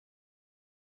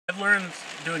I've learned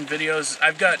doing videos.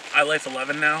 I've got iLife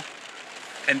 11 now,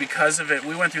 and because of it,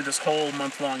 we went through this whole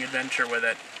month-long adventure with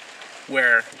it,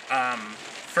 where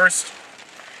first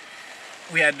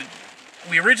we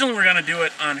originally were going to do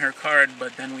it on her card,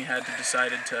 but then we had to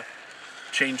decided to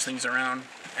change things around,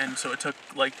 and so it took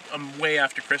like way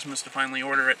after Christmas to finally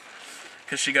order it,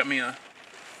 because she got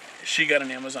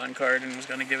an Amazon card and was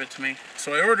going to give it to me.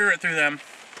 So I ordered it through them.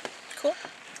 Cool.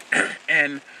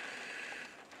 And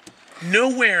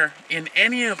nowhere in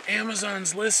any of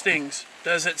Amazon's listings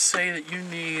does it say that you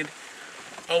need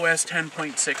OS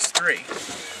 10.63,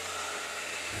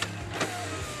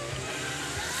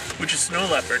 which is Snow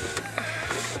Leopard.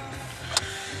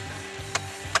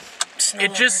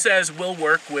 It just says will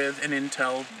work with an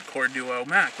Intel Core Duo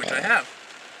Mac, which I have.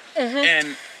 Mm-hmm.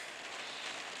 And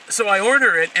so I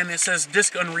order it, and it says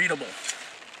disk unreadable.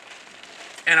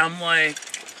 And I'm like,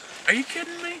 are you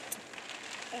kidding me?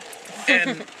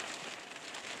 And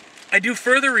I do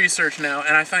further research now,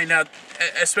 and I find out,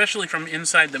 especially from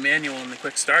inside the manual in the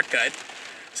quick start guide,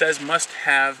 it says must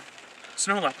have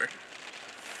Snow Leopard.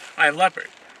 I have Leopard.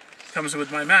 Comes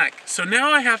with my Mac. So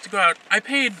now I have to go out. I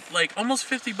paid like almost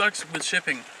 $50 with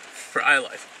shipping for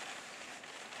iLife.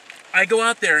 I go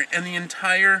out there, and the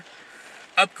entire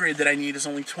upgrade that I need is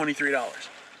only $23.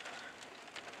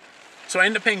 So I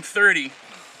end up paying $30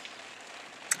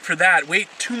 for that. Wait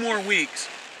 2 more weeks.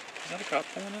 Is that a cop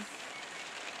pulling in?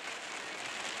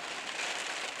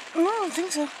 Oh, I don't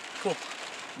think so. Cool.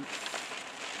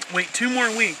 Wait 2 more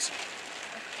weeks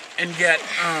and get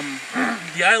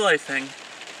the iLife thing.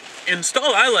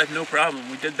 Install iLife, no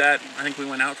problem. We did that. I think we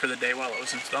went out for the day while it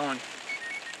was installing.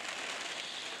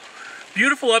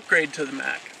 Beautiful upgrade to the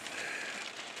Mac.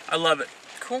 I love it.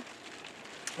 Cool.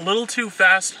 A little too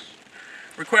fast.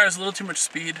 Requires a little too much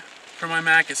speed for my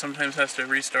Mac. It sometimes has to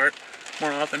restart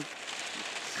more often.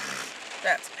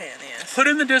 That's a pain in the ass. Put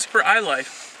in the disk for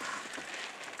iLife.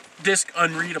 Disk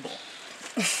unreadable.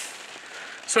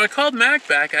 So I called Mac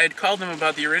back. I had called them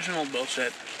about the original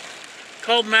bullshit.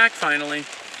 Called Mac finally.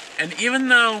 And even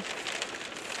though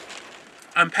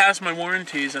I'm past my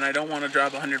warranties and I don't want to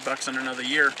drop $100 on another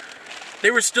year, they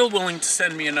were still willing to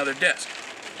send me another disc.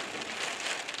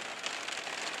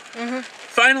 Mm-hmm.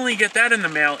 Finally get that in the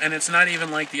mail, and it's not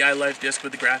even like the iLife disc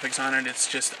with the graphics on it. It's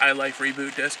just iLife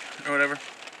reboot disc or whatever.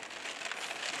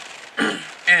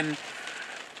 And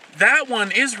that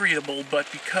one is readable,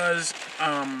 but because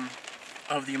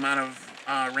of the amount of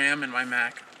RAM in my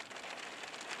Mac,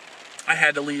 I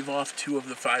had to leave off 2 of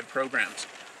the 5 programs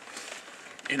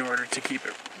in order to keep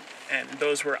it. And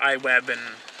those were iWeb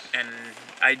and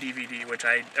iDVD, which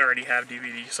I already have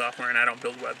DVD software and I don't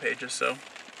build web pages, so.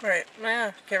 Right.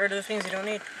 Yeah. Get rid of the things you don't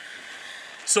need.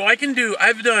 So I'm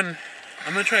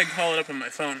gonna try and call it up on my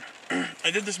phone.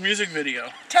 I did this music video.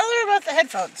 Tell her about the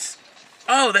headphones.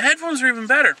 Oh, the headphones are even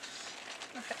better.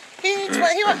 Okay.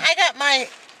 I got my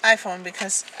iPhone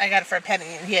because I got it for a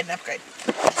penny and he had an upgrade.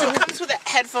 So it comes with the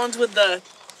headphones with the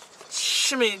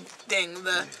shimmy thing,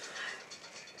 the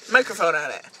microphone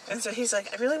on it. And so he's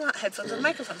like, I really want headphones with a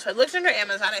microphone. So I looked under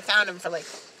Amazon, I found them for like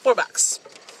 $4.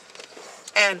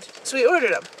 And so we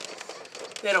ordered them.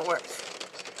 They don't work.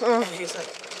 And he's like,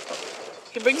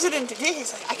 he brings it in today.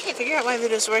 He's like, I can't figure out why they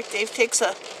just work. Dave takes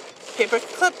a paper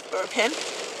clip or a pen,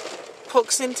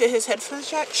 pokes into his headphone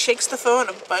jack, shakes the phone,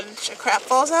 a bunch of crap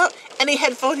falls out. Any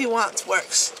headphone he wants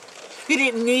works. He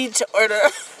didn't need to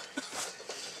order.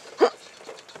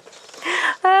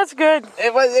 That's good.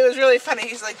 It was really funny.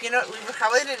 He's like, we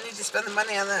probably didn't need to spend the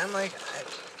money on that. I'm like,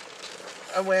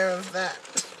 I'm aware of that.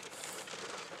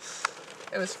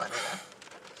 It was funny though.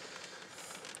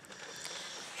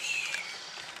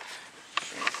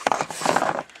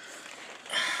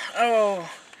 Oh.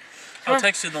 I'll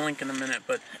text you the link in a minute,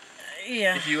 but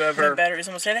yeah. If you ever... My battery's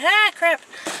almost dead. Ah, crap.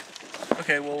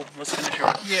 Okay, well, let's finish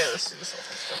yours. Yeah, let's do this whole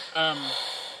stuff.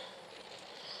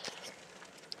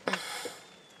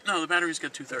 No, the battery's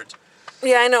got 2/3.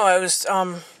 Yeah, I know. I was,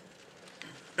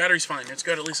 Battery's fine. It's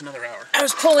got at least another hour. I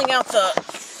was pulling out the